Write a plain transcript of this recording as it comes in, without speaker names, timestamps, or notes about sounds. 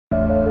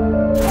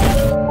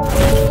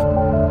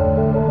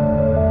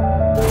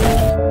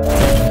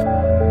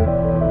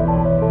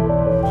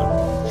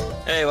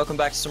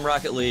practice some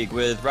Rocket League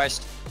with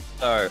Rice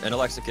Star and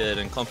Alexa Kid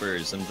and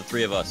Klumpers and the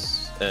three of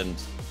us and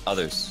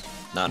others.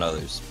 Not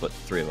others, but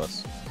three of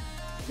us.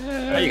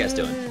 How you guys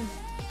doing?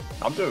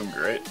 I'm doing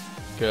great.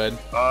 Good.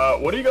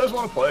 What do you guys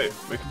want to play?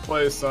 We can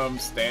play some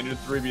standard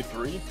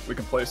 3v3. We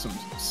can play some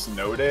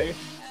Snow Day,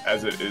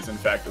 as it is in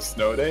fact a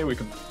snow day. We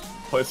can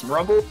play some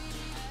Rumble.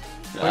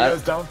 What are you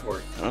guys down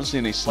for? I don't see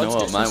any snow Let's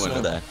do out my some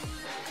window. Snow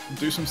Day.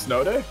 Do some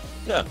Snow Day?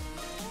 Yeah.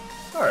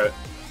 Alright.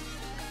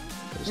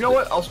 You know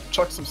what? I'll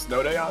chuck some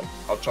Snow Day on.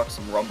 I'll chuck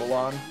some Rumble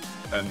on.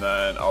 And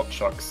then I'll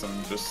chuck some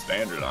just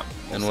standard on.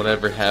 And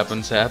whatever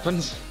happens,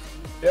 happens?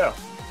 Yeah.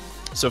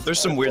 So if there's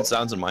some weird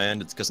sounds on my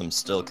end, it's because I'm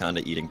still kind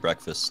of eating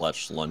breakfast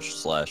slash lunch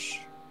slash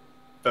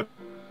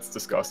That's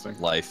disgusting.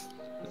 life.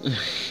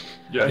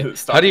 Yeah,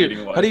 stop How do eating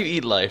you life.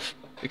 eat life?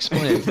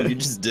 Explain. You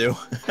just do.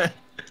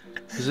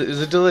 Is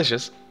it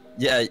delicious?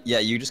 Yeah,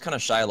 you just kind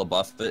of Shia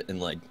LaBeouf it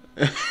and like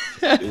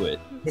do it.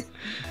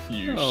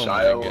 You Oh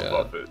Shia my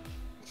God. LaBeouf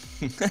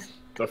it.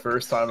 The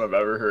first time I've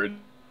ever heard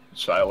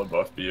Shia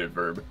LaBeouf be a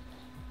verb.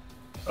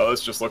 Oh,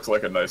 this just looks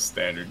like a nice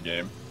standard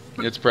game.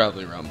 It's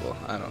probably Rumble.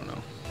 I don't know.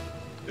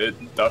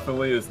 It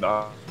definitely is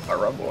not a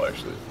Rumble,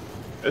 actually.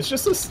 It's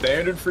just a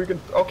standard freaking...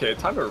 Okay,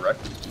 time to wreck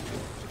these people.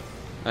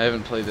 I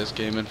haven't played this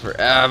game in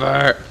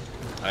forever.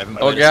 I haven't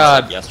Oh played it since,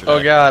 like, god. yesterday.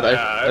 Oh god. Yeah,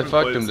 I haven't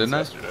fucked played him, it didn't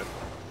since I? yesterday.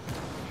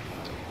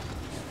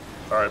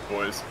 Alright,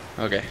 boys.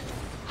 Okay.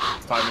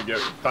 It's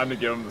time to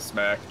give him the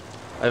smack.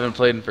 I haven't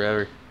played in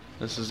forever.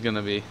 This is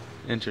gonna be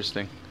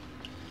interesting.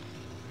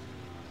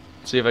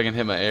 See if I can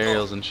hit my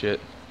aerials and shit.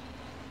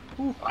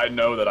 I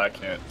know that I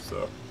can't,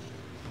 so...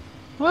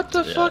 What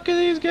the Yeah. fuck are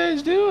these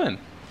guys doing?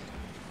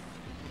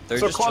 They're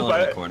So, just Clump,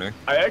 chilling in the corner.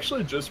 I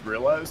actually just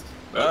realized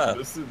that Ah.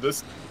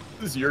 this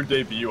is your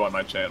debut on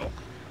my channel.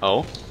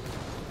 Oh?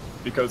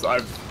 Because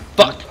I've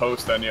Fuck! didn't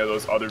post any of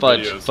those other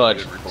Fudge, videos. fudge.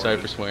 we had recorded. Sorry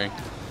for swearing.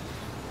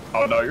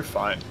 Oh no, you're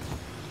fine.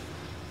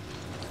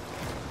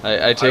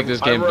 I take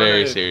this I game run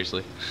very a-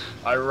 seriously.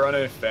 I run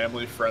a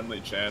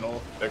family-friendly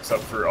channel,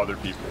 except for other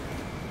people.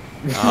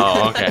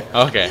 Oh, okay,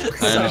 okay.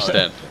 I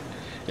understand.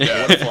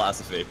 Yeah. What a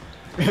philosophy.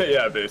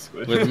 Yeah,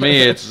 basically. With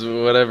me, it's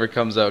whatever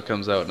comes out,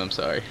 and I'm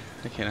sorry.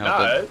 I can't help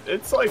Nah, it.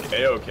 it's like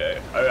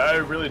a-okay. I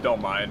really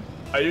don't mind.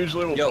 I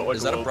usually will put Yo, like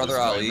is that a little Brother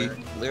Ali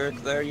disclaimer.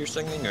 lyric there you're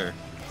singing, or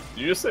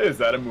Did you just say, is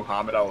that a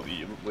Muhammad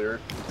Ali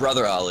lyric?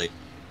 Brother Ali?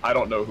 I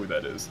don't know who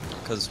that is.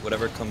 Because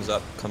whatever comes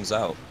up comes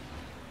out.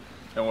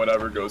 And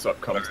whatever goes up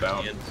comes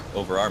down.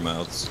 Over our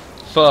mouths.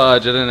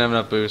 Fudge, I didn't have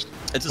enough boost.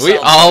 It's a We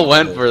sound all song,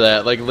 went but- for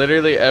that. Like,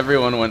 literally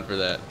everyone went for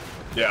that.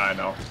 Yeah, I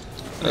know.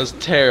 That was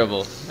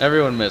terrible.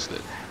 Everyone missed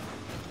it.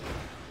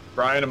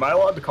 Brian, am I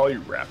allowed to call you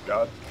Rap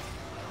God?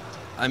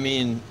 I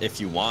mean, if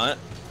you want,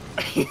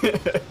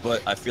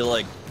 but I feel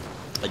like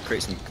I'd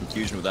create some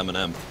confusion with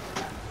Eminem.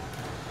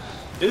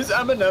 Is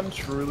Eminem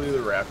truly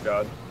the Rap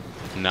God?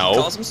 He No.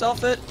 calls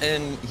himself it,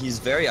 and he's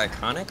very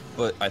iconic,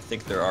 but I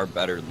think there are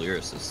better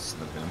lyricists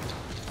than him.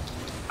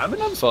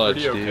 Eminem's Fudge,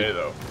 pretty okay, dude.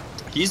 though.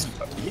 He's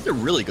a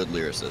really good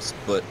lyricist,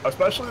 but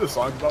Especially the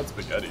songs about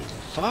spaghetti.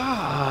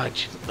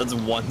 Fudge. that's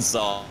one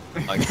song.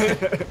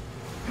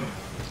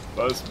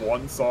 That's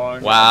one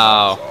song.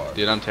 Wow. one song.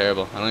 Dude, I'm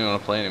terrible. I don't even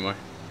want to play anymore.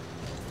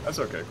 That's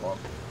okay, Clump.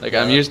 Like,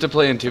 I'm used to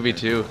playing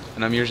 2v2,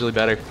 and I'm usually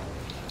better.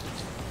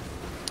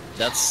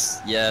 That's,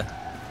 yeah.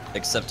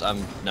 Except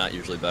I'm not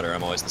usually better,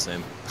 I'm always the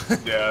same.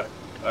 Yeah,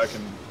 I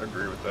can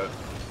agree with that.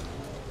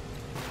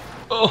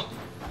 Oh!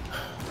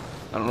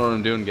 I don't know what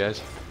I'm doing,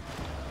 guys.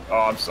 Oh,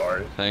 I'm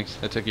sorry. Thanks.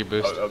 I took your Oh,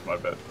 boost. that was my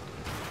bad.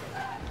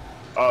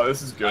 Oh,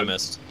 this is good. I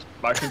missed.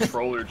 My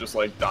controller just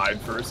like died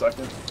for a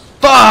second.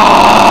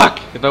 Fuck!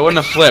 If I wouldn't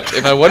have flipped,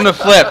 I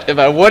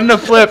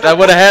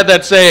would have had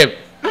that save.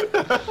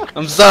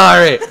 I'm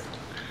sorry.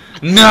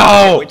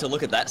 No! Wait to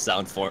look at that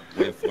sound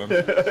waveform.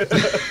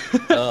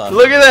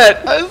 Look at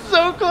that! I was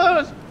so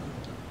close.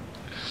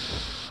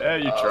 Yeah,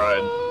 you tried.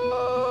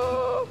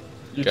 Oh.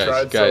 You Guys,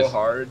 tried so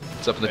hard.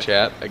 It's up in the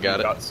chat. I got You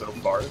it. got so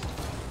far,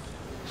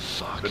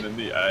 Fuck. but in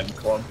the end,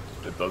 Clump,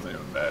 it doesn't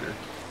even matter.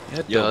 Yeah,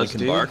 it Yo, does, Linkin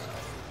dude. Park.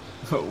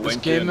 This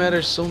game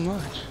matters so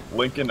much.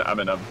 Lincoln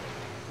Eminem.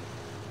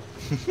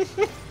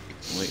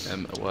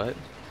 Wait, what?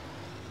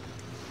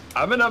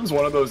 Eminem's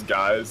one of those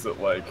guys that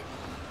like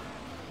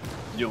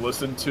you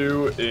listen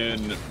to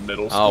in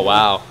middle school. Oh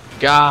wow.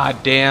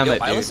 God damn Yo,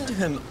 it, I dude. listened to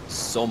him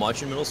so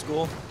much in middle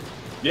school.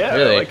 Yeah,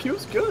 Really? like he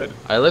was good.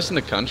 I listen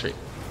to country.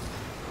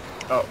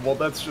 Well,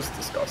 that's just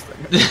disgusting.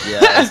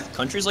 Yeah,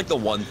 country's like the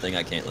one thing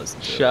I can't listen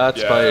to.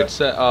 Shots Yeah. fired.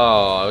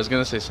 Oh, I was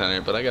gonna say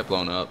center, but I got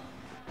blown up.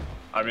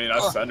 I mean, I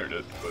Oh. centered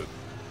it, but of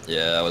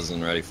Yeah, I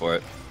wasn't ready for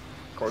it.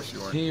 course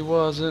you weren't. He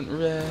wasn't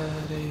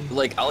ready.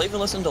 Like, I'll even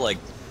listen to like.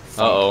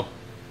 Uh funk,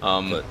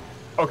 oh. But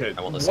Okay,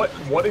 I won't listen.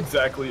 what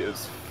exactly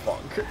is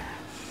funk?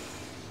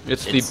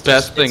 It's the it's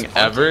best just- thing it's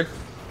funky. ever.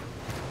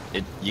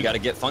 you gotta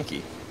get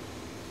funky.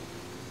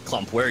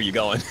 Clump, where are you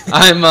going?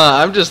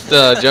 I'm just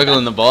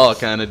juggling the ball,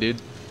 kind of, dude.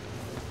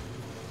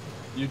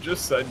 You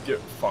just said get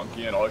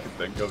funky, and all I could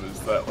think of is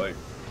that like,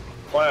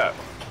 clap,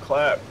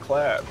 clap,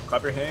 clap,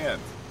 clap your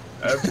hands.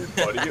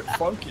 Everybody get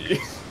funky.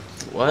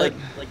 What?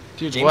 Like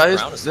Dude, James why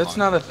Brown is is that's funk.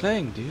 not a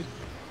thing, dude?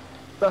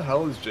 the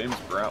hell is James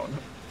Brown?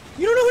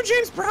 You don't know who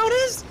James Brown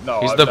is? No,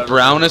 He's I've the never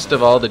brownest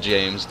of all the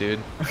James, dude.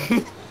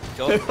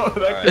 Go. that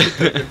could Alright. be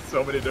taken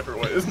so many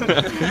different ways.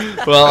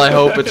 Well, I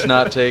hope it's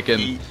not taken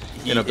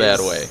He in a bad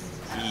is- way.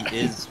 He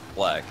is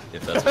black,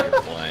 if that's what you're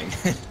implying.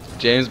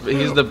 James,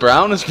 he's the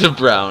brownest of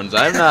browns.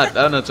 I'm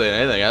not saying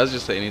anything. I was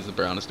just saying he's the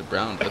brownest of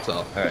browns. That's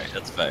all. Alright,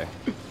 that's fair.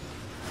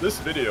 This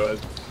video has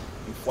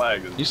been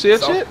flagged as You see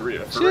that South shit? Korea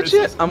for See that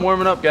shit? racism. I'm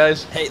warming up,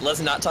 guys. Hey,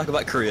 let's not talk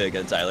about Korea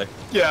again, Tyler.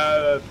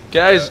 Yeah.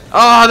 Guys,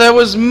 oh, that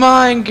was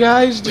mine,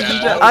 guys. Did Yeah, you?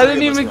 that I was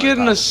didn't a good even one get an on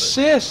top of it.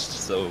 assist.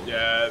 So,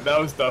 Yeah, that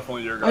was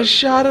definitely your guys. I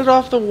shot it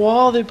off the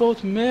wall. They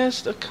both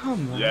missed. Oh,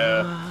 come on.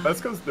 Yeah,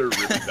 that's because they're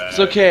really bad. It's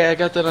okay. I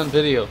got that on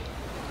video.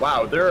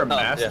 Wow, they're a yeah.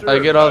 master. I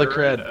get all the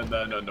veteran, cred. And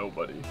then a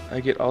nobody. I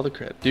get all the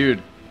credit,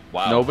 dude.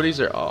 wow. Nobodies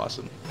are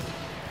awesome.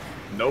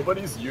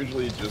 Nobodies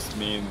usually just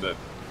mean that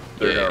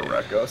they're Yeah. gonna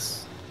wreck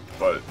us,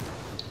 but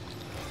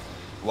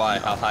Why?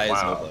 How high is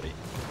Wow. nobody?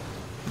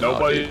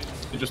 nobody. dude.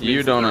 It just You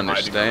means don't that they're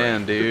hiding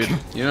understand, dude.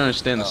 You don't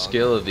understand the Oh.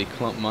 skill of the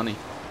clump money.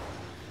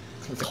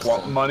 away.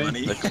 Clump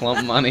money. The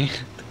clump money.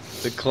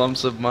 The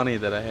clumps of money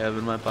that I have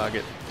in my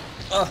pocket.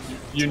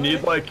 You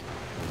need like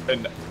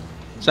an.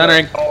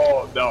 Centering.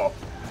 Oh no,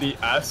 the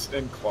S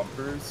in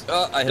Klumpers.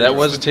 I hit That it.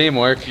 was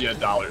teamwork. Be a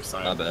dollar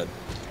sign. Not bad.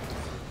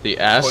 The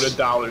Put S. a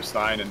dollar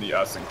sign in the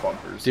S in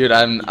Klumpers. Dude,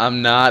 I mean, You're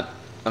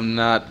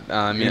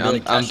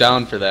really I'm Kesha.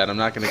 down for that. I'm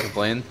not gonna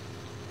complain.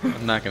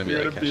 I'm not gonna be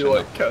You're like gonna be Kesha.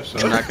 like no.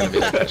 Kesha. I'm not gonna be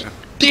like Kesha.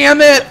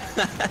 Damn it!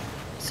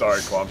 Sorry,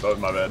 Klump. That was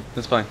my bad.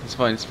 That's fine. It's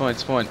fine. It's fine.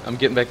 It's fine. I'm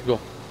getting back to goal.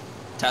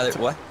 Tyler,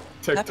 what?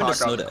 happened to TikTok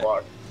Snow on the Day?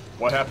 clock.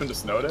 What happened to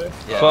Snow Day?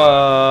 Yeah.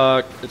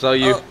 Fuck. It's all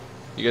you. Oh.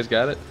 You guys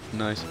got it?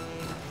 Nice.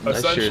 I sure as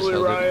Essentially,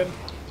 hell did. Ryan,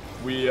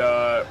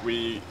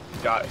 we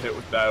got hit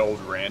with that old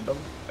random,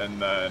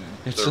 and then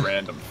It's the a-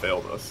 random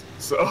failed us.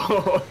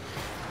 So,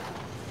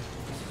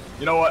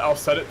 you know what? I'll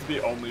set it to be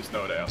only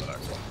Snow Day on the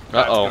next one.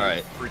 That's Uh-oh. gonna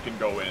Alright. freaking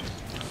go in.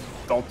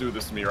 Don't do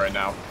this to me right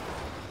now.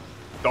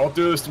 Don't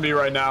do this to me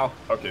right now.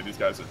 Okay, these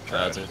guys are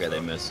trash. That's okay, they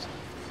missed.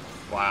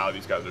 Wow,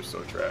 these guys are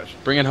so trash.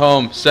 Bring it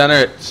home. Center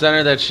it.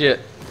 Center that shit.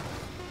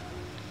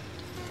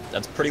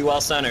 That's pretty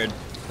well centered.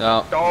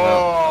 No. Oh, no.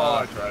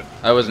 I tried.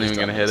 I wasn't Just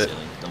even gonna dropped hit the it.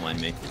 ceiling. Don't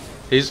mind me.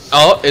 He's.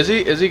 Oh, is he?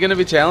 Is he gonna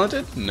be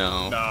talented?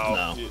 No.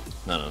 No,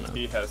 No. No.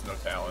 he has no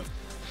talent.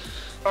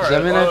 Does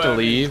that mean I have to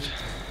leave?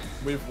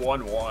 We've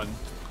won one.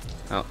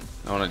 Oh,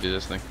 I want to do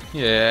this thing.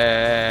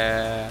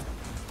 Yeah.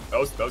 That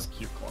was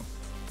cute, Clump.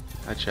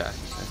 I try.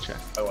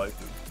 I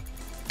liked it.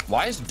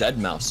 Why is Dead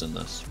Mouse in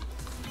this?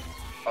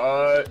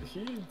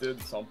 He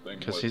did something.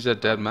 Because with- he's a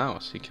dead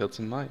mouse. He killed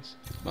some mice.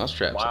 Mouse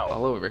traps Wow.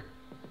 all over.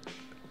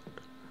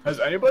 Has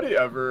anybody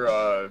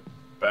ever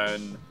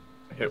been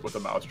hit with a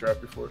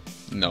mousetrap before?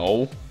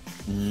 No.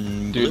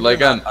 Believe Dude, it or like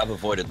not, on- I've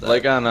avoided that.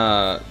 Like on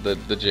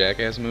the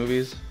Jackass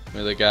movies,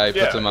 where the guy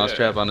puts Yeah, a mouse yeah.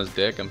 trap on his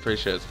dick. I'm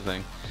pretty sure it's the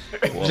thing.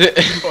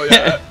 Oh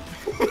yeah.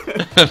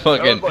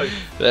 Fucking, like-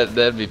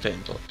 that'd be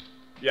painful.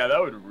 Yeah, that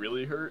would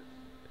really hurt.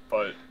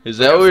 But Is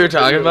that what we were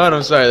talking videos- about?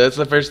 I'm sorry. That's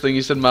the first thing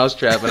you said,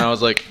 mousetrap, and I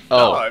was like, oh,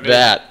 No, I mean-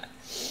 that.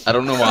 I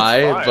don't know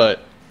why, fine.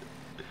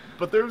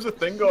 but there was a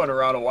thing going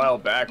around a while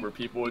back where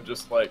people would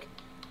just like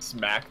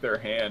smack their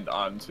hand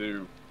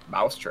onto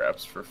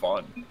mousetraps for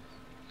fun.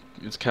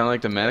 it's kind of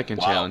like the mannequin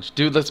Wow. challenge.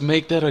 Dude, let's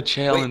make that a Wait,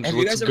 challenge. have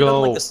you Let's guys ever done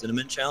go. like the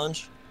cinnamon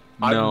challenge?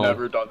 No. I've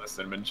never done the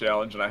cinnamon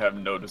challenge, and I have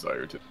no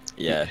desire to.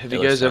 Yeah. Have it you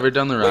looks guys fun. ever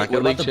done the Wait, Rocket what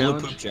about League the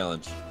challenge? Blue Poop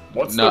challenge?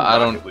 What's No, the I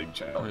Rocket don't- League I don't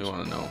challenge? even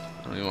want to know.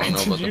 I don't even want to know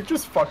Did about you them.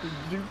 just fucking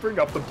did you bring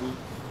up the blue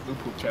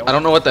poop challenge? I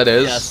don't know what that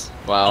is. Yes.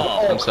 Wow.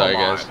 Oh, I'm sorry,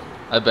 come guys. on.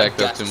 I backed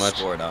You up guys too much.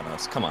 scored on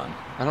us. Come on.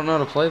 I don't know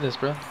how to play this,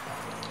 bro.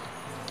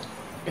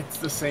 It's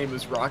the same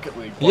as Rocket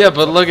League. Yeah, What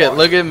but the look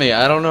fuck? at me.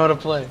 I don't know how to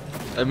play.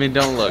 I mean,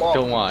 don't look, Well-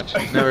 don't watch.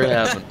 Never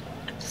happened.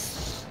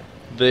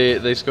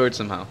 They scored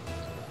somehow.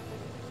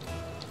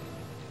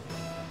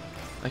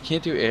 I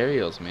can't do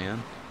aerials,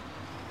 man.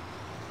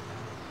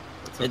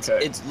 It's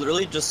okay. It's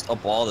literally just a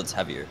ball that's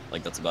heavier.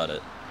 Like that's about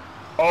it.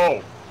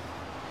 Oh!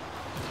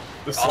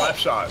 The slap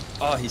shot.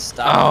 Oh, he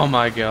stopped. Oh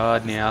my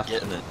god, yeah.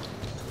 Getting it.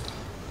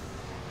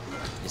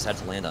 He just had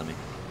to land on me.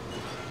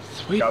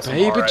 Sweet Got some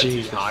baby RIT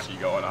Jesus. hockey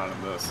going on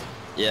in this.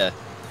 Yeah.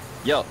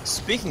 Yo,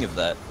 speaking of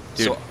that,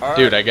 Dude, so our,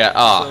 dude, I got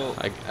so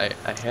I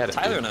had it.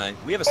 Tyler dude. and I,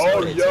 we have a snow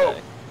Oh, day yo!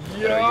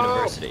 today Yo! at our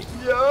university.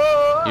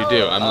 Yo! You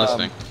do. I'm Um,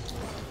 listening.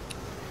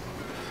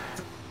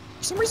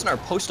 For some reason, our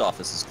post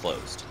office is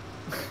closed.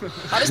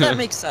 How does that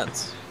make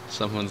sense?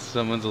 Someone's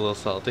a little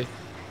salty.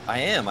 I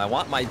am. I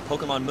want my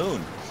Pokemon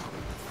Moon.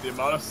 The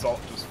amount of salt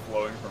just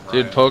flowing from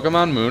Dude, Ryan.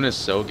 Pokemon Moon is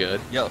so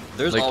good. Yo,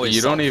 there's Like, always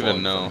you don't salt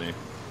even flowing know. from me.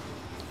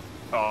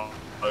 Oh,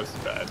 this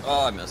is bad.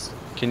 Oh, I missed.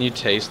 Can you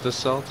taste the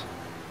salt?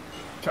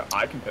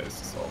 I can taste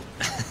the salt.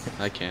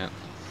 I can't.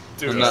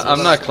 Dude, I'm I not, live I'm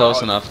on not a close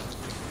college-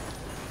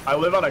 enough. I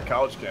live on a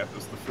college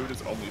campus. The food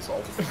is only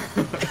salty.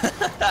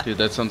 Dude,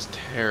 that sounds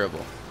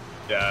terrible.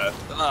 Yeah.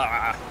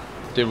 Ah,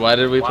 Dude, why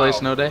did we play Wow.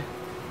 Snow Day?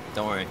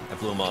 don't worry, I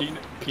blew him up.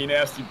 Pea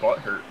nasty butt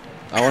hurt.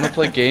 I want to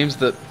play games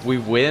that we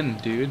win,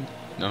 dude.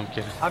 No, I'm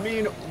kidding. I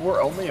mean,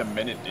 we're only a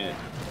minute in.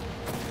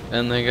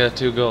 And they got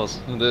 2 goals.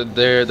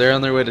 They're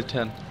on their way to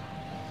 10.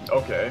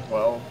 Okay,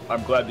 well,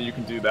 I'm glad that you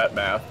can do that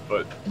math,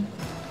 but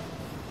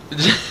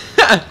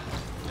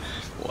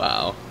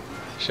Wow.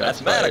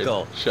 Shots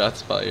Mathematical. fired.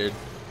 Shots fired.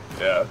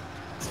 yeah.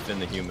 It's Finn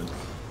the Human.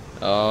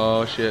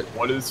 Oh shit.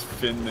 What is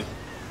Finn the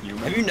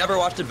Human? Have you never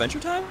watched Adventure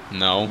Time?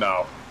 No.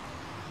 No,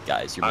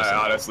 Guys, you're missing I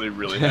out. honestly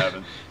really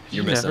haven't.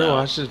 You're You missing never out.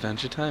 watched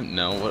Adventure Time?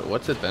 No.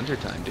 What's Adventure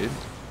Time, dude?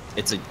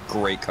 It's a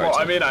great cartoon. Well,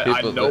 I mean, I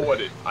People know that- what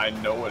it. I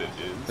know what it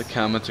is. The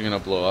comments are gonna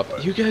blow up.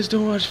 What? You guys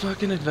don't watch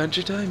fucking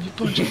Adventure Time? You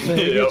bunch of Yep,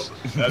 faggots.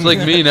 that's- It's like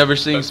me never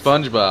seeing that's-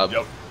 SpongeBob.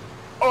 Yep.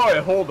 Oh,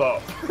 wait, hold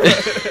up.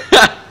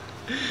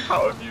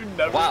 How have you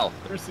never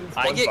seen SpongeBob?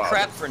 I get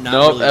crap for not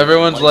Nope, really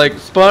everyone's liking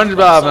like,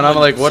 SpongeBob, and I'm Someone-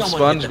 like, what's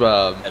someone hit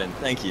SpongeBob? that, and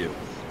thank you.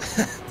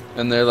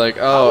 And they're like,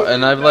 oh,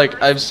 and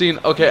I've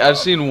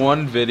seen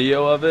one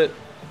video of it,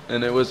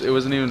 and it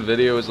wasn't even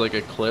video, it was like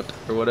a clip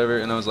or whatever,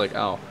 and I was like,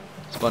 oh,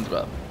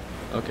 SpongeBob.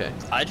 Okay.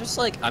 I just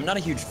like, I'm not a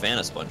huge fan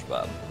of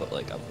SpongeBob, but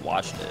like, I've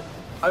watched it.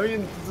 I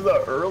mean,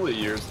 the early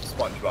years of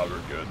SpongeBob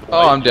are good. The Oh,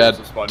 late I'm dead.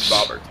 years of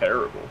SpongeBob are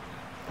terrible.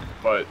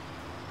 But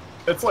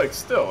it's like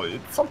still,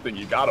 it's something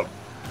you gotta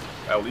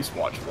at least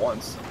watch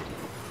once.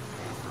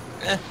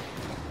 Eh.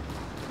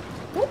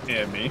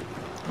 And me.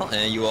 Well,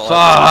 you all.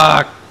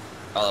 Fuck!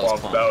 Oh,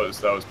 Well, that was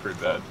fun. that was pretty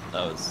bad.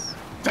 That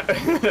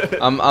was.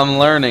 I'm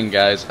learning,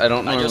 guys. I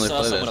don't I normally just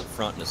saw play someone this. up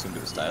front and assumed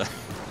it was Tyler.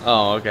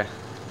 Oh, okay.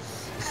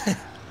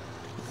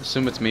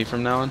 Assume it's me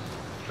from now on.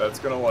 That's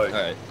gonna like. All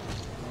right.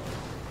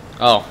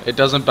 Oh, it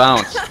doesn't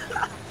bounce.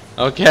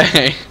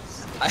 Okay.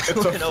 I It's a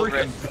went over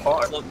it. freaking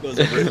puck. Clump goes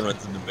over it and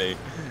runs into me.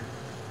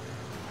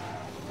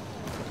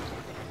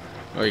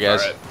 Alright,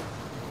 guys. Alright,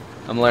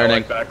 I'm I learning.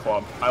 like that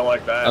clump. I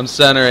like that. I'm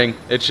centering.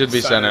 It should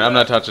be Center centered. I'm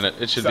not that. touching it.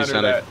 It should be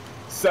centered.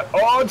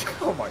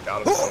 Oh my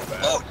god, I'm so bad.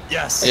 Oh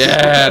yes.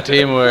 Yeah,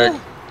 teamwork.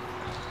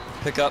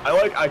 Pick up.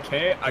 I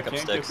can't up get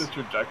sticks. the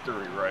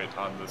trajectory right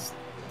on this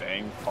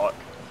dang puck.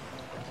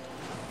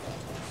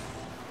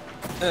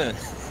 Eh.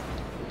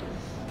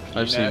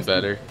 I've seen Nasty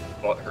better.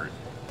 Butt hurt.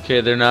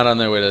 Okay, they're not on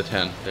their way to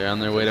 10. They're on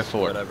their way to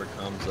 4. Whatever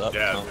comes up.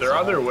 Yeah, comes they're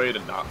on up. their way to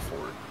not 4.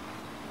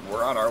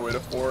 We're on our way to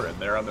 4, and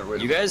they're on their way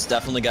to You guys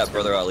definitely got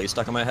Brother Ali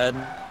stuck in my head.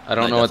 I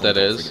don't know what that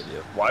definitely is. don't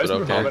forgive Why is but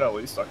okay. Muhammad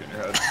Ali stuck in your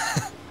head?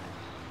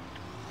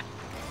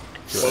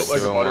 Do Float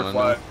like a I wanna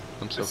butterfly. know?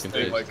 I'm so Just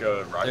confused. sting like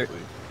a Rocket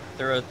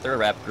They're- League. They're a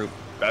rap group.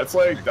 That's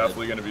like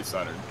definitely gonna be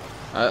centered.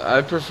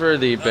 I prefer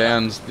the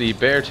bands, the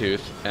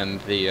Beartooth and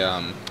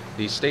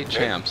the State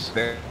Champs.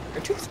 Bear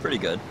Tooth's pretty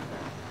good.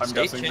 I'm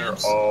State guessing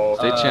Champs? they're all.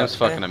 State Champs eh.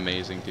 fucking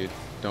amazing, dude.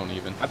 Don't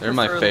even. I They're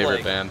my prefer, favorite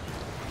like- band.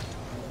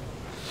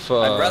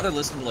 I'd rather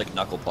listen to like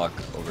Knuckle Puck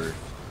over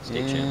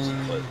State Champs,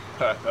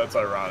 but That's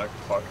ironic.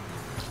 Fuck.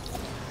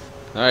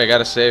 All right,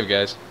 gotta save,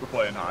 guys. We're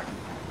playing hockey.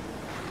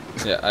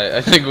 Yeah,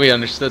 I think we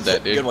understood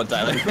that, dude. good one,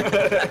 Tyler.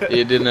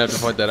 You didn't have to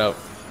point that out.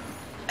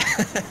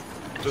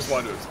 Just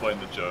wanted to explain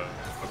the joke.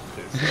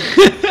 In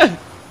case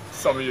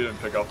some of you didn't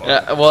pick up on it.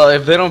 Yeah, well,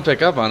 if they don't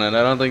pick up on it,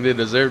 I don't think they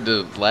deserve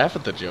to laugh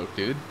at the joke,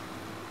 dude.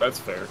 That's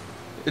fair.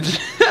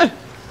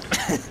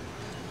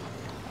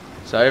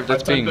 Sorry if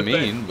that's I tend being to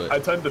mean, think, but I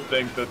tend to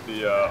think that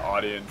the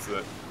audience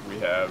that we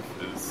have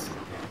is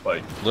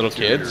like Little 2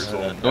 kids? years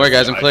old. Don't worry,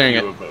 guys, I'm That's clearing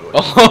the it. IQ of,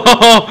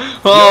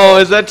 like, Oh,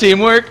 Yo. is that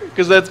teamwork?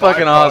 Because that's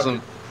fucking Five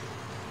awesome.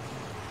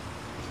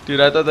 Dude,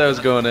 I thought that was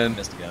going in.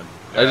 Missed again.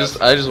 I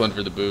just went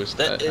for the boost.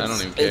 I That, don't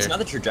even care. It's not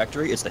the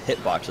trajectory; it's the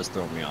hitbox that's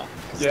throwing me off.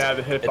 'Cause Yeah,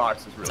 the hitbox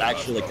is really It's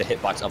actually messed like the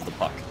up. hitbox of the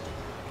puck.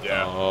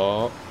 Yeah.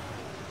 Oh.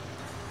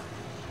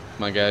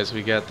 Come on, guys,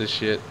 we got this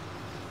shit.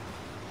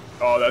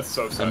 Oh, that's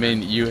so I centered.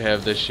 mean, you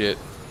have this shit.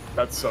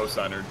 That's so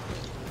centered.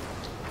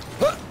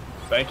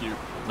 Thank you.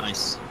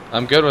 Nice.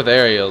 I'm good with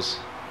aerials,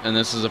 and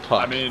this is a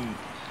puck. I mean,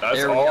 that's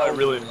There we all I go.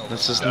 really.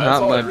 this is that's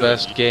not all my I really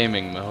best need.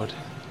 gaming mode.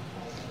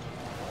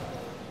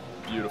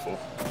 Beautiful.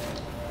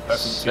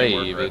 That's some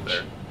teamwork right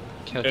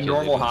there. In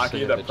normal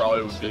hockey, that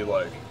probably would be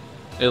like.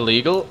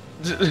 illegal.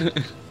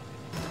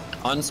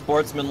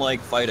 Unsportsmanlike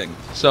fighting.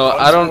 So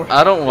I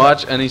don't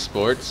watch any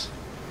sports,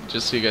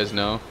 just so you guys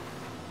know.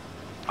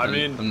 I I'm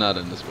mean, not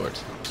into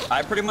sports.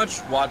 I pretty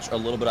much watch a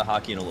little bit of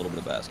hockey and a little bit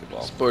of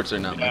basketball. Sports are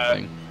not my Yeah.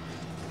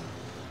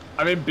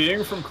 thing.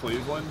 being from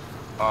Cleveland,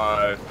 That's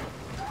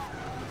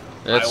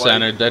I like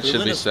centered. That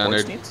should Cleveland be has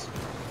sports centered. teams?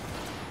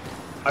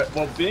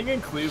 well, being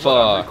in Cleveland,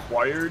 I'm Fuck.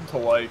 required to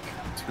like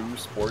 2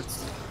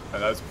 sports,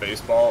 and that's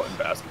baseball and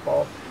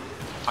basketball.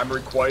 I'm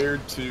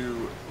required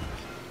to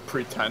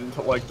pretend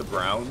to like the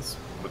Browns,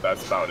 but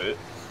that's about it.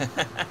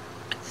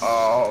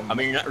 I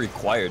mean, you're not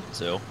required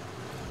to.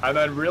 And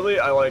then really,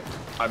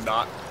 I'm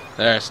not.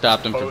 There, I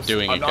stopped him from supposed-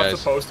 doing I'm it, not guys.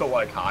 supposed to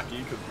like hockey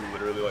because we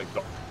literally like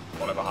don't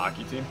have a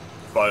hockey team.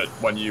 But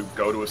when you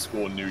go to a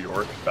school in New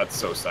York, that's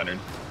so centered.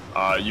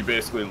 You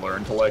basically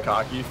learn to like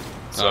hockey.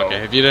 So Okay,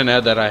 if you didn't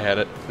add that, I had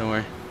it. Don't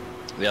worry.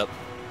 Yep.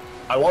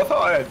 I love how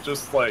I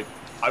just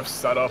I've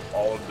set up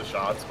all of the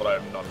shots, but I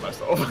have none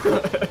myself.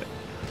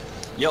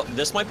 Yo,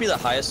 this might be the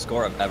highest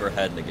score I've ever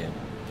had in a game.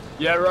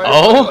 Yeah, right.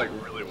 Oh? Like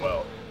really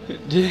well.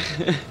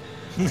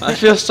 I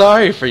feel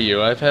sorry for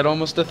you. I've had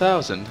almost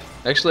 1,000.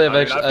 Actually, I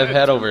mean, I've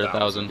had over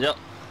 2,000. 1,000. Yep.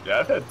 Yeah,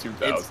 I've had It's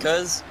 2,000.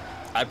 because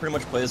I pretty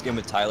much play this game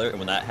with Tyler, and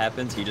when that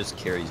happens, he just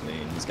carries me,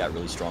 and he's got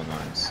really strong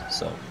arms.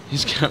 So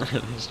He's got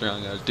really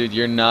strong arms, dude.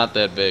 You're not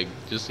that big,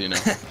 just so you know.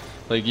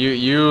 Like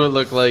you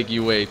look like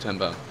you weigh 10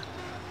 pounds.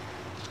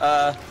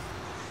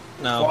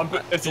 No. Clump,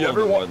 if you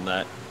ever more want, than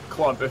that.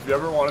 Clump, if you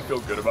ever want to feel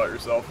good about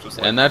yourself, just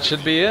like, And that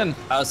should be in.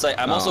 I would say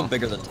I'm also Oh.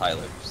 bigger than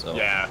Tyler, so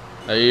yeah.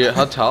 Are you?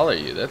 How tall are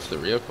you? That's the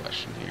real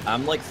question here.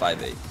 I'm like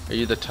 5'8". Are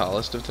you the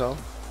tallest of tall?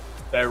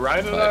 Hey,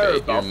 Ryan and I 5'8", are you're a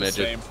about the midget.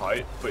 same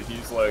height, but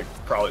he's like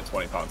probably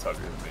 20 pounds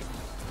heavier than me.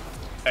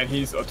 And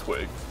he's a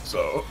twig,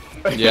 so.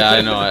 Yeah,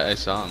 I know. I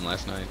saw him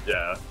last night.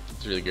 Yeah.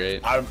 It's really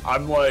great.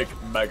 I'm like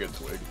mega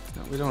twig.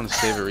 No, we don't want to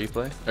save a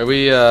replay. Are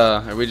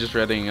we just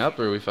readying up,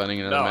 or are we fighting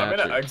another No, match? I'm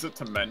gonna or- exit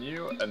to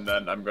menu, and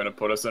then I'm gonna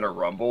put us in a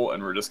rumble,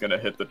 and we're just gonna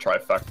hit the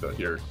trifecta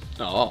here.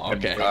 Oh,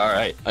 okay. All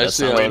right. I that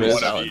see sounds how it Win is.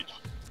 one of solid. each.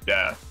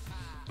 Yeah.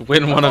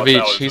 Win one thought of that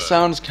each. was He it.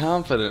 sounds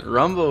confident.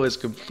 Rumble is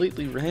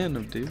completely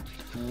random, dude.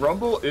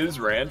 Rumble is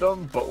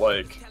random, but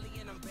like,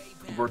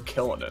 we're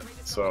killing it.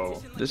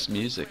 So This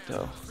music,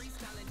 though.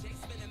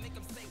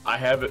 I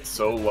have it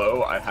so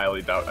low, I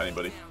highly doubt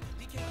anybody.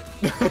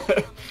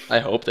 I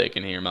hope they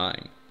can hear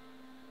mine.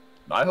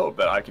 I hope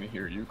that I can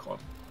hear you, Clump.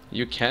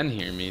 You can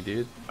hear me,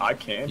 dude. I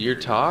can. You're hear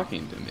you.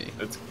 talking to me.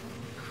 It's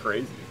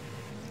crazy.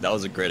 That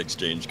was a great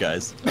exchange,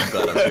 guys. I'm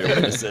glad I'm here to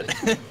witness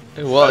it.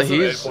 Well, That's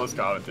some he's A+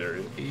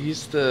 commentary.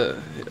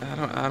 the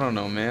I don't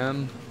know,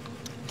 man.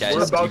 Guys,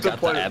 We're about you to got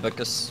play- the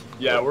abacus.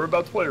 Yeah, we're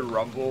about to play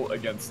Rumble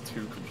against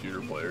 2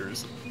 computer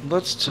players.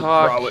 Let's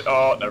talk. Probably.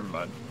 Oh, never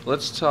mind.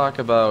 Let's talk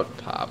about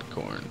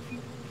popcorn.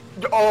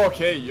 Oh,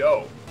 okay,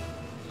 yo.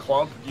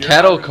 Clump. you're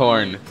Kettle not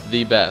corn,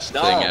 the best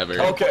No, thing ever.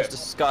 kettle Okay. corn's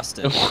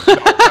disgusting.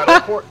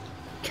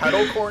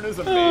 Kettle corn is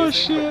amazing, Oh, but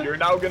shit. you're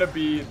now gonna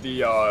be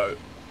the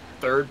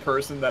third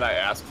person that I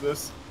ask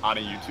this on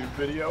a YouTube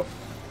video.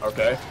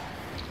 Okay?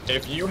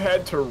 If you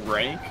had to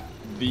rank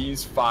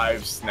these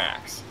 5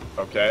 snacks,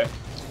 okay?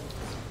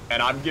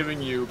 And I'm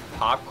giving you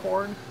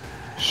popcorn,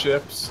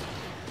 chips,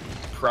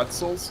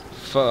 pretzels,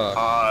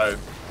 Fuck.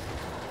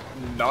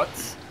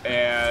 nuts,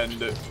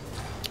 and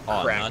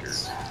Oh,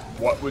 crackers. nuts.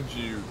 What would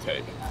you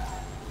take?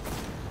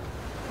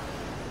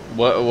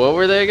 What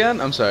were they again?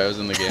 I'm sorry, I was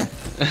in the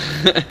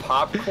game.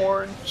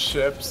 Popcorn,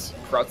 chips,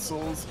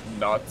 pretzels,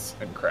 nuts,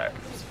 and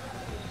crackers.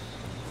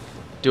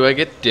 Do I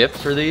get dip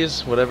for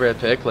these? Whatever I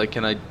pick, like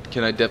can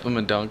I dip them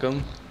and dunk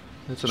them?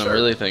 That's what I'm Sure.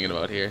 really thinking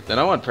about here. Then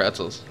I want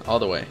pretzels all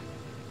the way.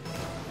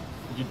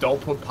 You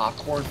don't put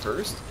popcorn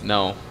first?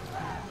 No,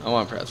 I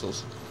want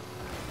pretzels.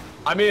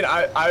 I mean,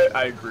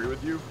 I agree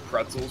with you.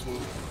 Pretzels will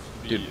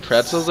be... Dude,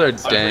 pretzels are I'm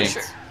pretty dank.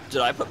 sure-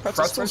 Did I put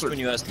pretzels, Pretzels first are- when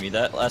you asked me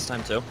that last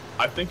time too?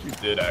 I think you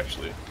did,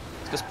 actually.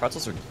 Because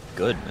pretzels are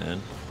good, man.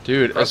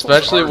 Dude, Pretzels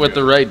especially are with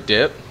the good. right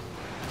dip.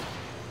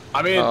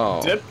 I mean,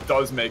 Oh. dip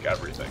does make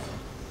everything.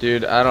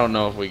 Dude, I don't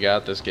know if we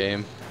got this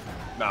game.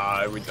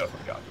 Nah, we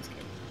definitely got this game.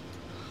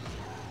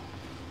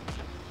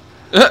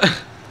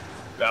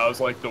 That was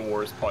like the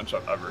worst punch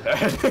I've ever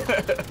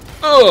had.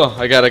 Oh,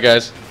 I got it,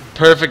 guys.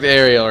 Perfect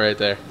aerial right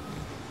there.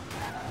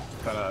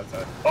 10 out of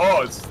 10.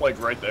 Oh, it's like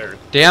right there.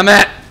 Damn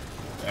it!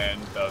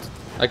 And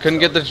I couldn't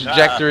get the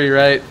trajectory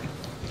right.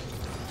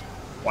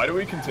 why do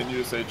we continue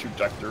to say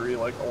trajectory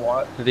like a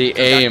lot? The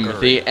aim,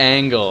 Trajectory. the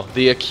angle,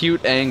 the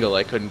acute angle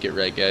I couldn't get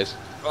right, guys.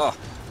 Oh,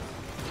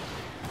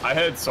 I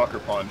had sucker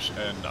punch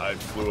and I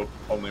flew up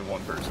only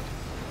one person.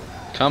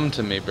 Come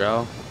to me,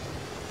 bro.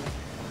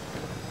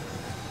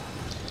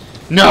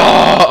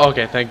 No!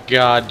 Okay, thank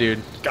God,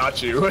 dude.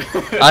 Got you.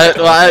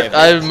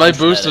 My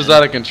boost was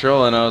out of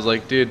control, and I was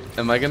like, dude,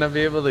 am I gonna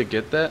be able to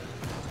get that?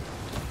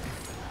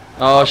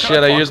 Oh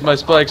shit! I used my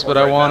spikes, but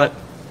I want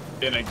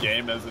it. In a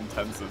game as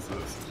intense as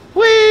this.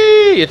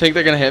 Whee! You think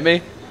they're gonna hit me?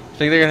 You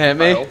think they're gonna hit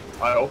me?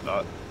 I hope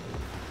not.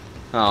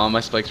 Oh, my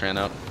spikes ran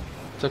out.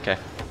 It's okay.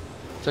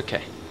 It's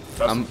okay.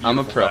 That's I'm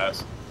a beautiful pro.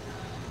 pass.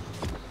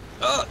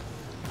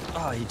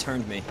 oh, he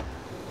turned me.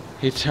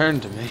 He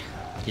turned to me.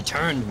 He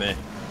turned me.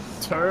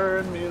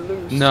 Turn me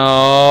loose.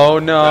 No,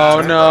 no,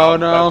 That's no, the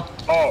no.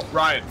 problem. Oh,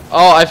 Ryan.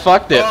 Oh, I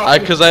fucked it. Oh.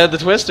 Cause I had the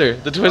twister.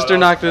 The twister that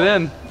knocked was it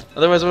in.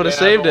 Otherwise, I would have Yeah,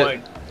 saved but, it.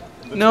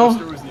 like, the No.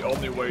 twister was the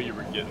only way you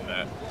were getting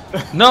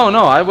that. No,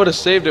 no, I would have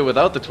saved it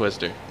without the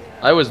twister.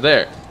 I was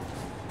there,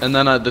 and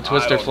then the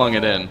twister don't flung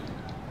it know. in.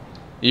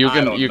 You I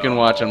can don't know.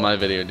 watch on my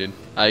video, dude.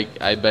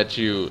 I bet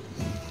you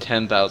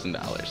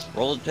 $10,000.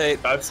 Roll the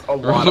tape. That's a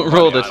lot of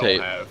Roll money the I don't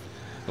tape. have.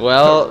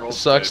 Well, Roll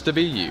sucks tape. to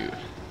be you.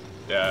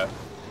 Yeah.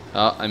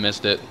 Oh, I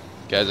missed it.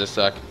 Guys, I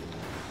suck.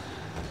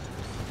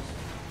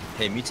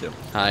 Hey, me too.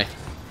 Hi.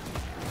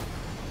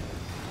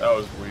 That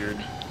was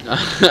weird.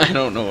 I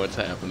don't know what's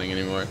happening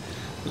anymore.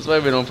 That's why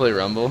we don't play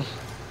Rumble.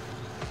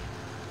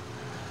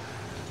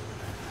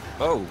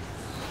 Oh,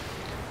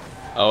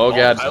 Oh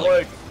god.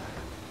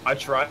 I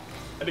tried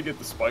to get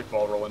the spike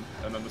ball rolling,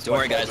 and then the don't spike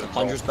worry, ball guys. The didn't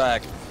plunger's roll.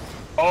 back.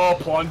 Oh,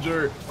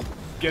 plunger!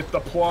 Get the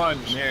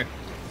plunge. Come here.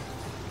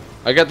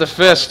 I got the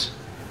fist.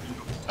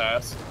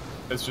 Pass.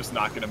 It's just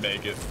not gonna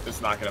make it.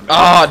 It's not gonna make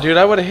Oh, it. dude,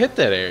 I would have hit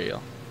that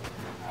aerial.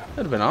 That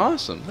would have been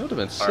awesome. That would have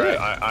been sick. Alright,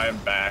 I am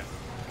back.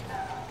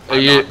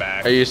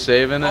 Are you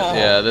saving it? Oh.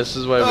 Yeah, this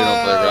is why we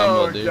don't play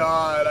Rumble, dude. Oh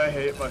god, I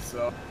hate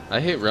myself. I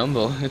hate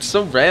Rumble. It's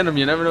so random.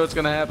 You never know what's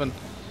gonna happen.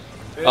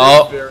 It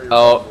is very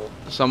Rumble.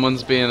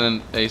 Someone's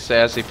being a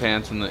sassy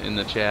pants in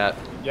the chat.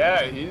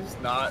 Yeah, he's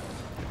not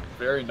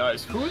very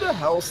nice. Who the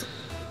hell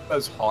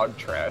says hog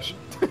trash?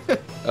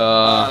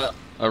 A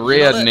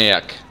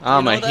redneck.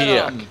 I'm a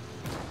hick.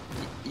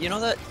 You know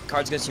that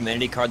Cards Against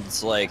Humanity card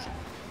that's like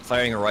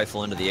firing a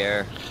rifle into the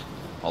air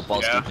while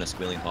balls deep in a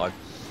squealing hog?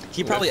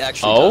 He probably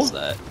actually does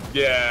that.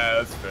 Yeah,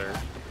 that's fair.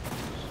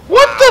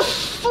 What the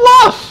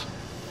fluff?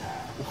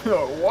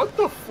 What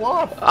the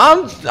fluff?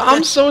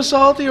 I'm so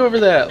salty over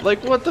that.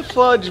 Like, what the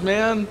fudge,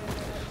 man?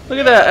 Look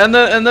at that. And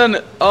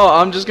then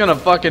I'm just gonna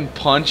fucking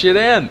punch it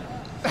in.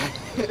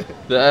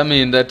 I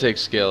mean, that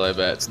takes skill, I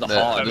bet. It's the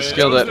hog.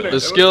 The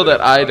skill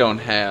that I don't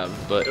have,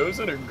 but it was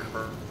an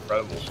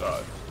incredible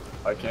shot.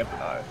 I can't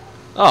deny.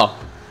 That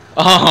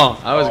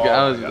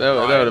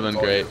would have been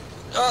great.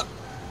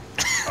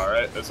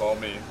 Alright, it's all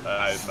me.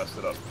 I messed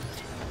it up.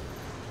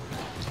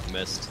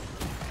 Missed.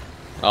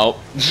 Oh.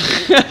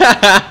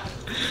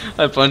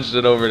 I punched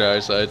it over to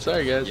our side.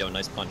 Sorry, guys. Yo,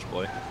 nice punch,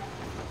 boy.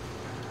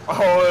 Oh,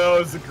 that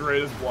was the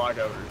greatest block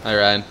ever. Hi,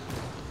 Ryan.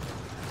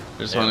 I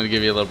just wanted to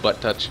give you a little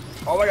butt touch.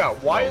 Oh my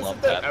god, why is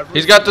it that every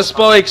He's got the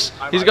spikes!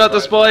 He's got the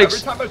spikes!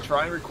 Every time I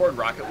try and record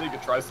Rocket League,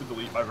 it tries to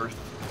delete my version.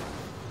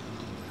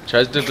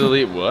 Tries to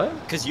delete what?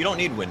 Because you don't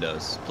need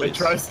Windows, please. It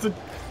tries to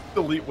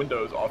delete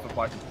Windows off of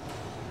my computer.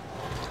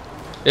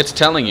 It's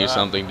telling you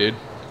something, dude.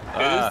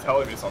 It is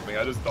telling me something,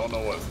 I just don't know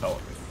what it's telling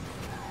me.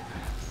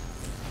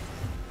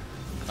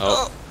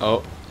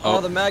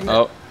 Oh, the magnet.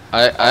 Oh,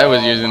 I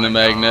was using the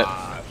magnet.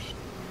 Gosh.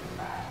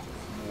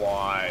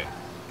 Why?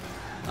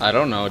 I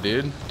don't know,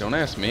 dude. Don't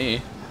ask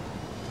me.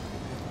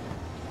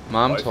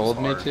 Mom told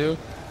me to.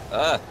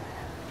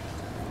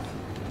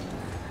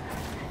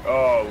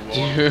 Oh,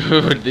 Lord.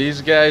 Dude,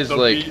 these guys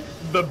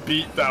the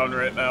beat down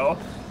right now.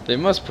 They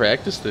must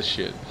practice this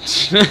shit.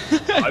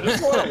 I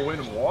just want to win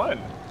one.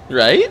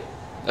 Right?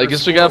 I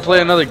guess we gotta play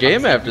another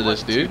game after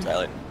this, dude.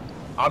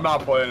 I'm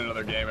not playing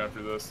another game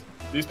after this.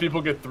 These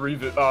people get 3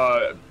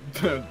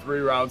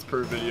 rounds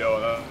per video,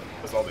 and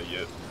that's all they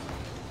get.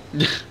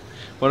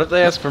 What if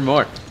they ask for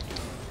more?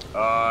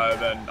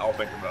 Then I'll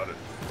think about it.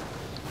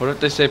 What if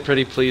they say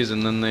pretty please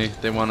and then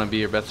they want to be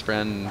your best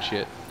friend and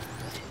shit?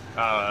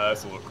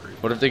 That's a little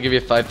creepy. What if they give you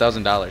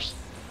 $5,000?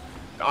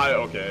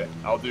 Okay,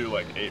 I'll do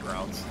like 8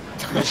 rounds.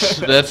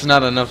 That's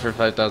not enough for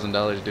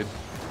 $5,000, dude.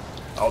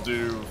 I'll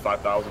do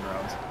 5,000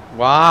 rounds.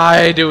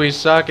 Why do we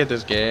suck at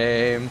this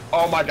game?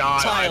 Oh my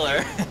god.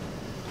 Tyler.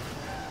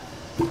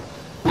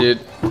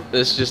 Dude,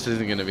 this just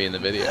isn't gonna be in the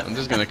video. I'm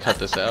just gonna cut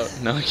this out.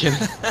 No, I'm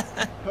kidding.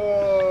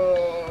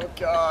 Oh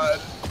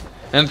god.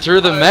 And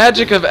through the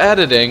magic of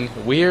editing,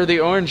 we are the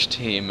orange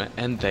team,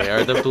 and they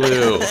are the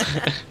blue.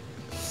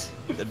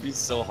 That'd be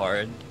so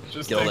hard.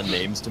 Just get all the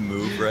names to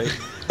move right.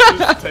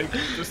 Just take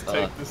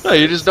this. No,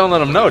 you just don't let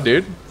them know,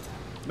 dude.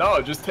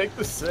 No, just take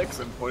the 6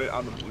 and put it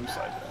on the blue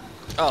side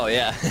then. Oh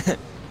yeah.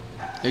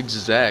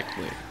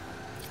 Exactly.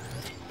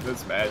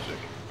 That's magic.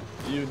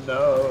 You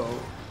know.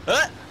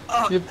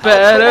 You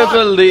better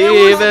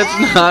believe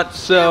it's not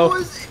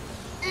so.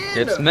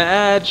 It's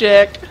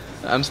magic.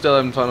 I'm still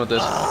having fun with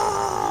this.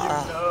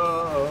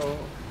 No.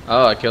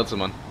 Oh, I killed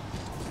someone.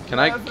 Can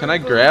I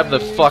grab the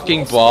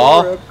fucking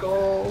ball?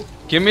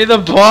 Give me the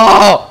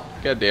ball!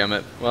 God damn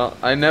it. Well,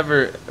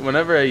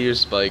 whenever I use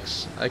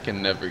spikes, I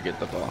can never get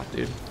the ball,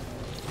 dude.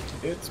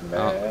 It's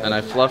magic. And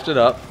I fluffed it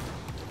up.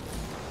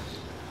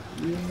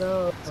 You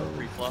know.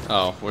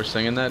 Oh, we're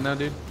singing that now,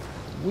 dude?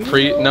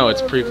 No,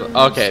 it's pre.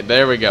 Okay,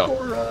 there we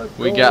go.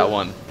 We got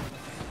one.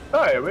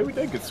 Oh yeah, maybe we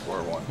did get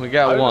score 1. We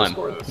got one.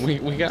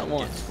 We got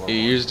one. You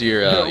used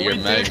your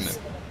magnet.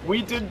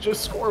 We did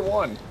just score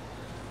 1.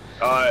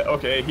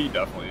 Okay, he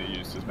definitely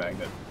used his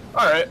magnet.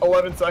 Alright,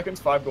 11 seconds,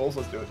 5 goals,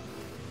 let's do it.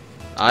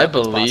 I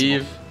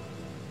believe.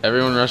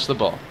 Everyone rush the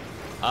ball.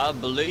 I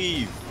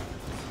believe.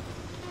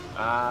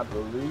 I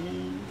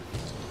believe.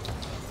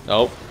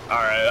 Oh.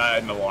 Alright, I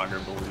no longer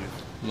believe.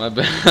 My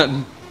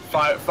bad.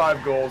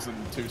 5 goals in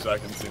 2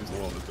 seconds seems a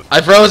little bit difficult.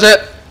 I froze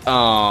it!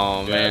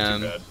 Oh, yeah,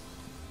 man.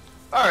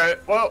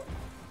 Alright, well.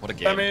 What a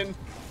game. I mean,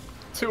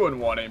 2 and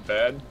 1 ain't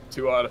bad.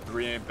 2 out of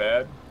 3 ain't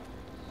bad.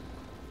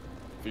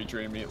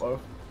 Featuring Meatloaf.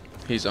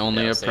 He's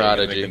only a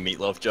prodigy. Make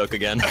the Meatloaf joke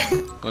again.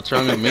 What's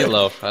wrong with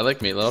Meatloaf? I like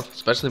Meatloaf,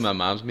 especially my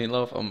mom's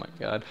Meatloaf. Oh my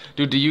god,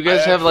 dude, do you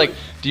guys have like?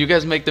 Do you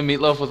guys make the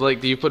meatloaf with like?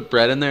 Do you put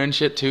bread in there and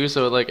shit too?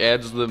 So it like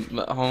adds the.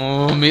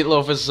 Oh,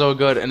 meatloaf is so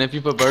good, and if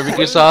you put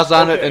barbecue sauce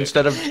on it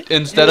instead of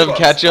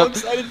ketchup. I'm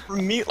so excited for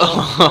Meatloaf.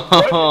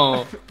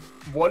 Oh.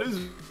 What is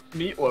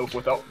meatloaf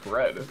without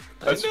bread?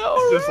 That's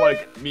know, just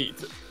like meat.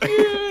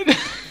 Dude.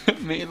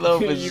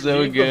 Meatloaf is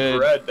so good. good. The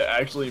bread to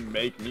actually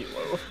make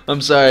meatloaf.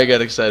 I'm sorry I got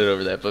excited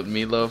over that, but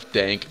meatloaf,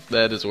 dank,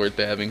 that is worth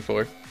having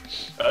for.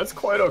 That's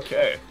quite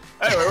okay.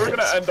 Anyway, we're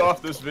gonna end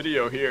off this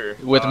video here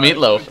with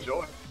meatloaf.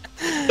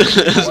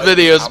 This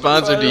video is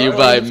sponsored to you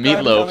by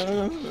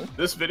Meatloaf.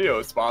 This video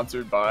is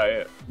sponsored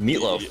by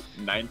Meatloaf.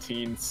 The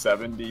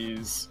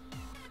 1970s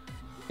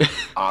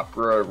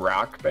opera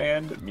rock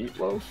band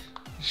Meatloaf.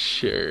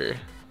 Sure.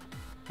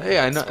 Hey,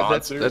 I know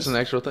that's an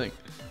actual thing.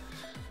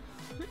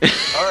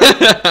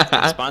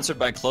 Alright. Sponsored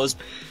by closed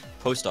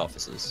post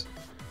offices.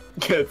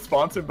 It's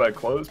sponsored by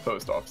closed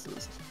post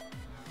offices.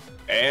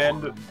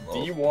 And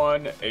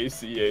D1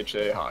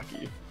 ACHA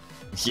hockey.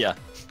 Yeah.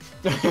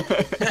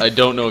 I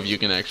don't know if you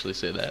can actually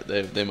say that.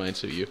 They might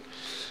sue you.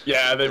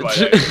 Yeah, they might.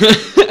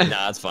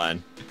 Nah, it's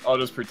fine. I'll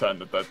just pretend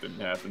that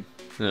didn't happen.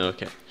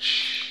 Okay.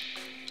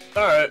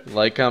 Alright.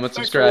 Like, comment,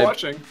 Thanks subscribe. for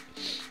watching.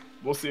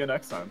 We'll see you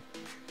next time.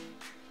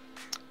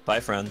 Bye,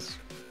 friends.